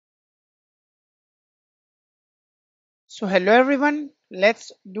So hello everyone,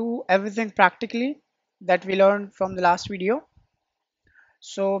 let's do everything practically that we learned from the last video.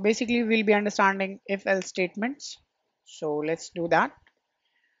 So basically we'll be understanding if else statements. So let's do that.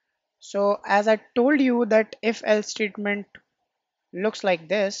 So as I told you that if else statement looks like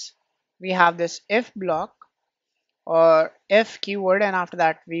this, we have this if block or if keyword, and after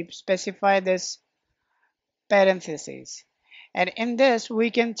that we specify this parentheses, and in this we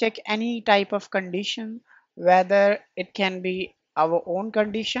can check any type of condition, whether it can be our own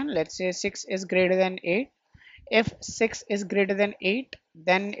condition. Let's say 6 is greater than 8. If 6 is greater than 8,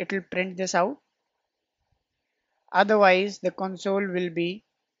 then it will print this out, otherwise the console will be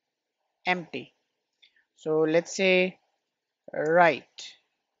empty. So let's say write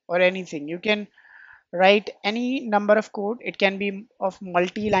or anything, you can write any number of code. It can be of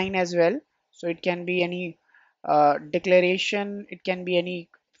multi-line as well, so it can be any declaration, it can be any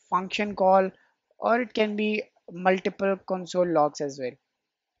function call, or it can be multiple console logs as well.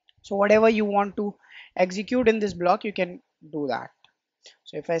 So whatever you want to execute in this block, you can do that.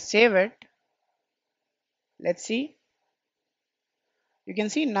 So if I save it, let's see, you can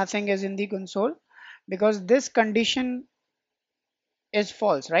see nothing is in the console because this condition is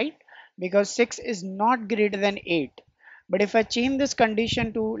false, right? Because 6 is not greater than 8. But if I change this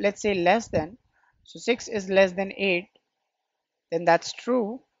condition to, let's say, less than, so 6 is less than 8, then that's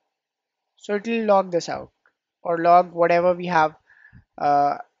true. So it will log this out, or log whatever we have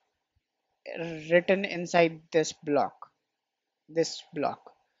uh, written inside this block.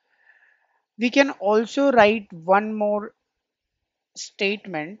 We can also write one more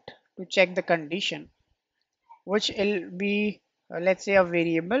statement to check the condition, which will be let's say a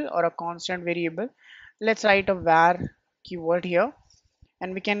variable or a constant variable. Let's write a var keyword here,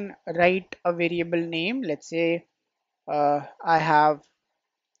 and we can write a variable name. Let's say I have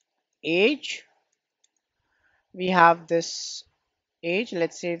age. We have this age,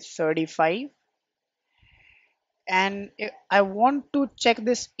 let's say 35, and I want to check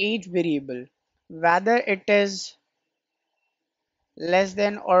this age variable whether it is less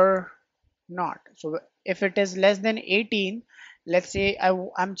than or not. So if it is less than 18, let's say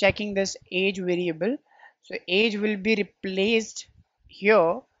I'm checking this age variable. So age will be replaced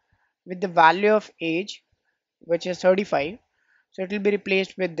here with the value of age, which is 35. So it will be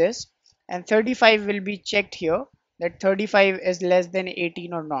replaced with this, and 35 will be checked here, that 35 is less than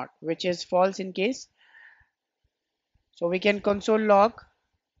 18 or not, which is false in case. So we can console log,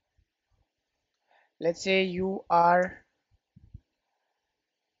 let's say you are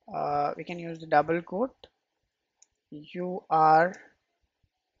we can use the double quote, you are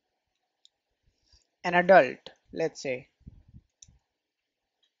an adult, let's say.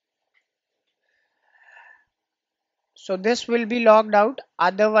 So this will be logged out,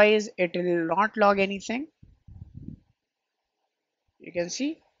 otherwise it will not log anything. You can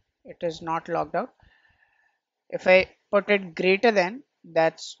see it is not logged out. If I put it greater than,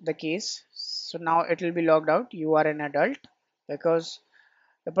 that's the case. So now it will be logged out, you are an adult, because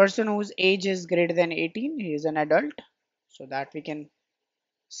the person whose age is greater than 18, he is an adult. So that we can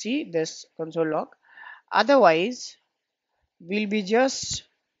see this console log. Otherwise we'll be just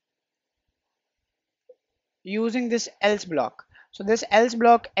using this else block. So this else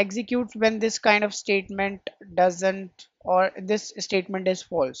block executes when this kind of statement doesn't, or this statement is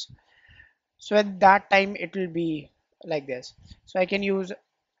false. So at that time it will be like this. So I can use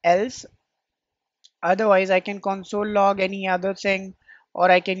else, otherwise I can console log any other thing,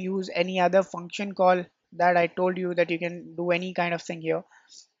 or I can use any other function call that I told you that you can do any kind of thing here.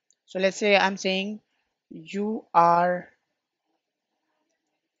 So let's say I'm saying you are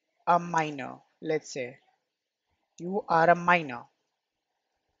a minor. Let's say you are a minor.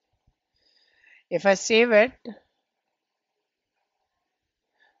 If I save it,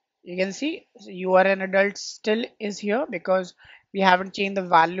 you can see you are an adult still is here because we haven't changed the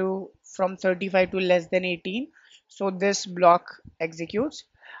value from 35 to less than 18. So this block executes,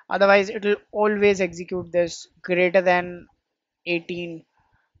 otherwise it will always execute this greater than 18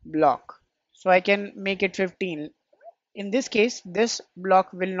 block. So I can make it 15. In this case this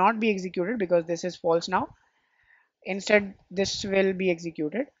block will not be executed because this is false now. Instead this will be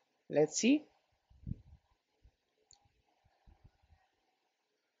executed. Let's see,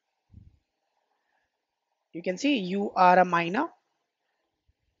 you can see you are a minor.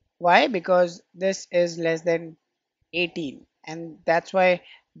 Why? Because this is less than 18, and that's why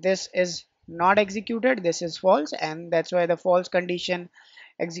this is not executed, this is false, and that's why the false condition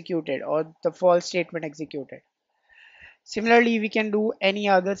executed, or the false statement executed. Similarly we can do any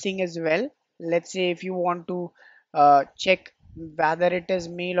other thing as well. Let's say if you want to check whether it is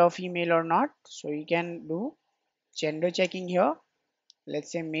male or female or not, so you can do gender checking here.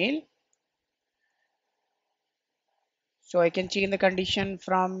 Let's say male. So I can change the condition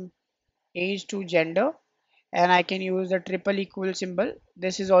from age to gender, and I can use the triple equal symbol.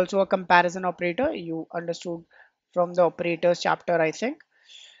 This is also a comparison operator. You understood from the operators chapter, I think.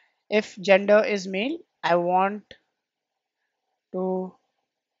 If gender is male, I want to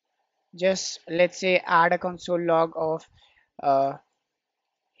just, let's say, add a console log of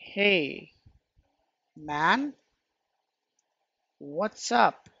hey man, what's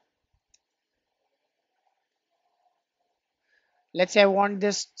up? Let's say I want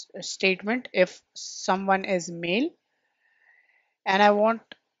this statement if someone is male, and I want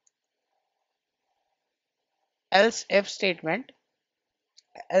else if statement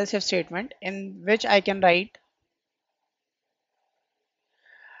in which I can write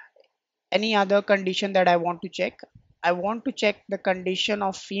any other condition that I want to check. I want to check the condition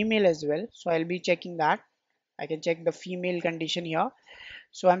of female as well, so I'll be checking that. I can check the female condition here.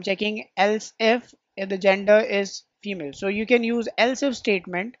 So I'm checking else if the gender is female. So you can use else if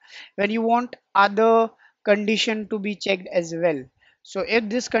statement when you want other condition to be checked as well. So if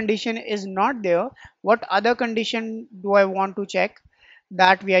this condition is not there, what other condition do I want to check?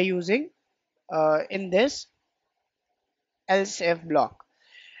 That we are using in this else if block.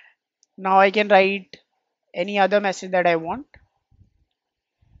 Now I can write any other message that I want.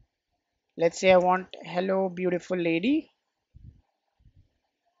 Let's say I want hello beautiful lady,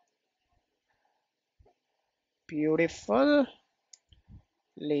 beautiful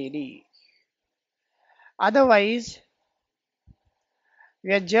lady. Otherwise,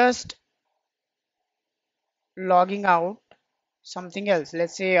 we are just logging out something else.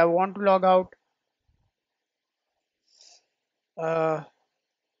 Let's say I want to log out uh,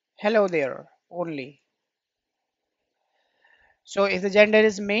 hello there only. So if the gender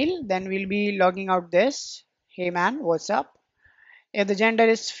is male, then we'll be logging out this hey man, what's up? If the gender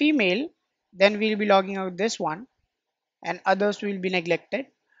is female, then we'll be logging out this one, and others will be neglected.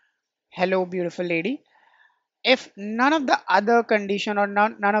 Hello beautiful lady. If none of the other condition or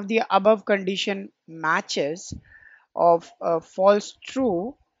none of the above condition matches of false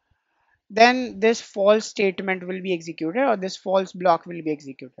true, then this false statement will be executed, or this false block will be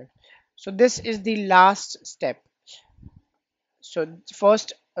executed. So this is the last step. So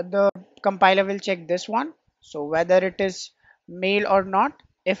first the compiler will check this one, so whether it is male or not.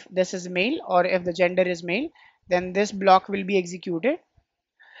 If this is male or if the gender is male, then this block will be executed.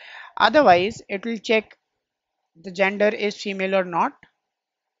 Otherwise it will check the gender is female or not,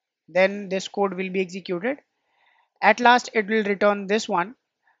 then this code will be executed. At last it will return this one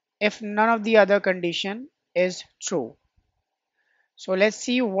if none of the other condition is true. So let's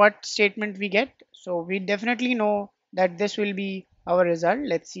see what statement we get. So we definitely know that this will be our result.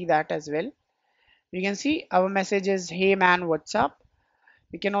 Let's see that as well. We can see our message is hey man, what's up?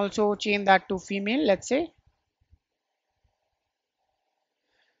 We can also change that to female, let's say.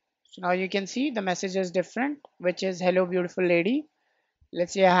 So now you can see the message is different, which is hello beautiful lady.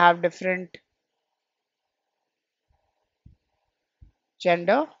 Let's say I have different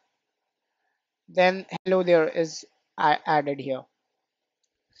gender, then hello there is added here.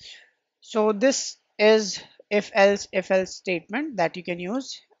 So this is if else statement that you can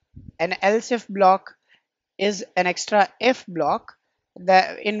use. An else if block is an extra if block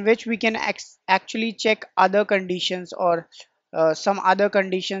that in which we can actually check other conditions, or some other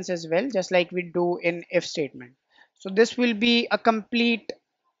conditions as well, just like we do in if statement. So this will be a complete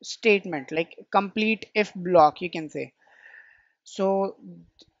statement, like complete if block, you can say. So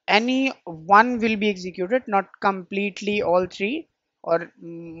any one will be executed, not completely all three or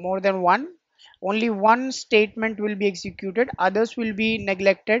more than one. Only one statement will be executed, others will be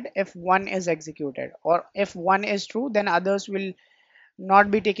neglected if one is executed, or if one is true then others will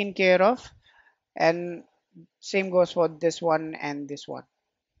not be taken care of. And same goes for this one and this one.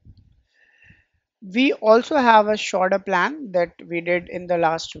 We also have a shorter plan that we did in the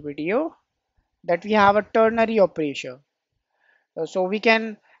last video, that we have a ternary operation. So we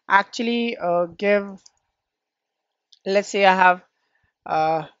can actually give, let's say I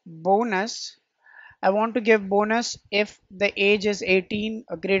have bonus. I want to give bonus if the age is 18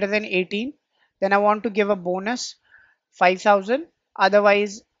 greater than 18, then I want to give a bonus 5,000.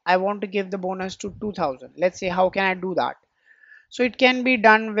 Otherwise I want to give the bonus to 2,000. Let's say how can I do that? So it can be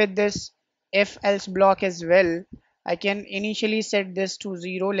done with this if else block as well. I can initially set this to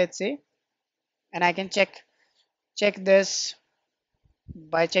 0, let's say, and I can check this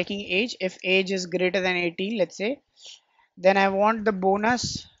by checking age. If age is greater than 18, let's say, then I want the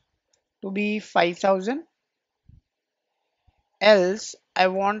bonus to be 5,000. Else I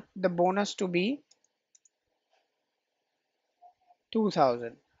want the bonus to be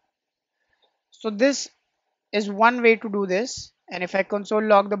 2000. So this is one way to do this, and if I console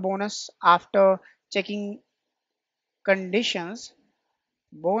log the bonus after checking conditions,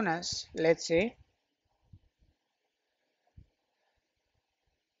 bonus, let's say,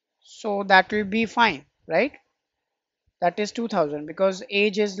 so that will be fine, right? That is 2000 because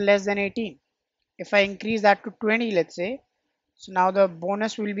age is less than 18. If I increase that to 20, let's say, so now the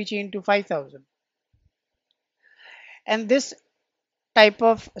bonus will be changed to 5000. And this type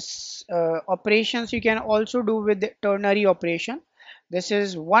of operations you can also do with the ternary operation. This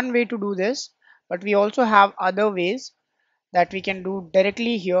is one way to do this, but we also have other ways that we can do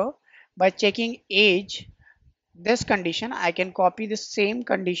directly here by checking age. This condition, I can copy the same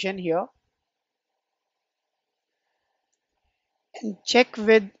condition here and check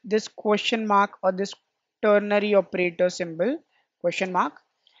with this question mark or this ternary operator symbol, question mark.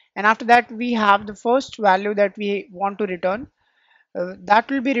 And after that we have the first value that we want to return. That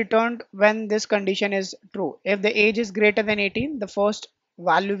will be returned when this condition is true. If the age is greater than 18, the first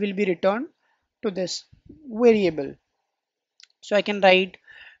value will be returned to this variable. So I can write,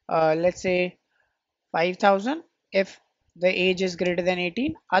 let's say 5000 if the age is greater than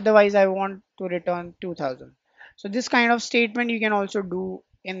 18. Otherwise, I want to return 2000. So this kind of statement you can also do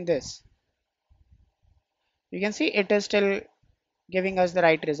in this. You can see it is still giving us the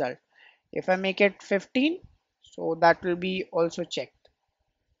right result. If I make it 15, so that will be also checked.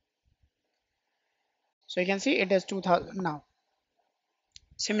 So you can see it is 2000 now.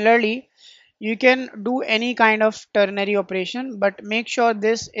 Similarly, you can do any kind of ternary operation, but make sure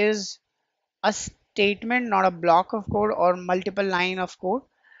this is a statement, not a block of code or multiple line of code.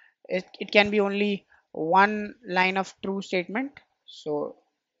 It can be only one line of true statement. So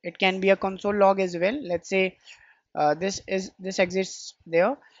it can be a console log as well. Let's say this exists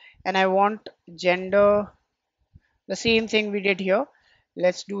there, and I want gender, the same thing we did here.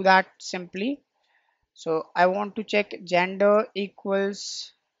 Let's do that simply. So I want to check gender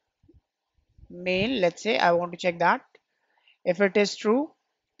equals male. Let's say I want to check that. If it is true,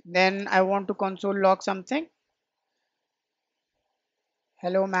 then I want to console log something.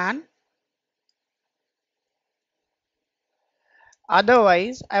 Hello man.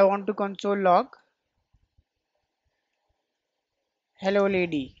 Otherwise, I want to console log hello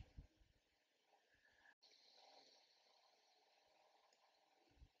lady.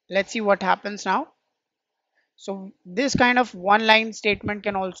 Let's see what happens now. So this kind of one line statement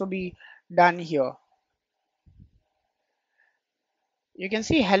can also be done here. You can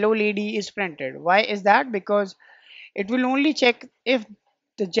see hello lady is printed. Why is that? Because it will only check if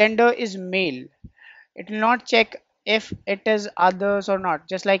the gender is male. It will not check if it is others or not,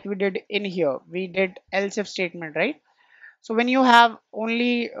 just like we did in here. We did else if statement, right? So when you have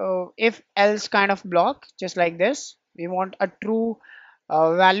only if else kind of block, just like this, we want a true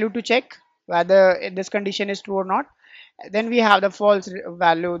value to check whether this condition is true or not. Then we have the false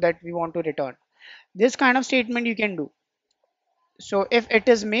value that we want to return. This kind of statement you can do. So if it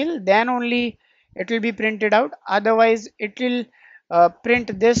is male, then only it will be printed out. Otherwise, it will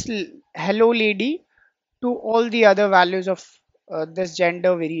print this hello lady to all the other values of this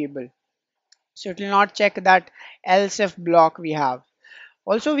gender variable. So it will not check that else if block we have.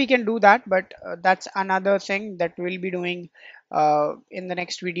 Also we can do that, but that's another thing that we'll be doing in the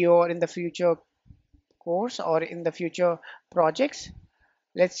next video or in the future course or in the future projects.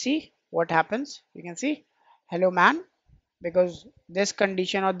 Let's see what happens. You can see hello man, because this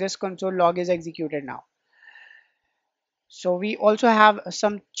condition or this console log is executed now. So we also have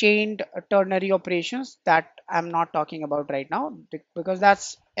some chained ternary operations that I'm not talking about right now because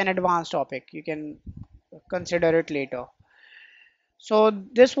that's an advanced topic. You can consider it later. So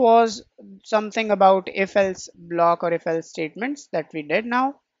this was something about if else block or if else statements that we did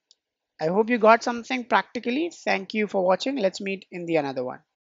now. I hope you got something practically. Thank you for watching. Let's meet in the another one.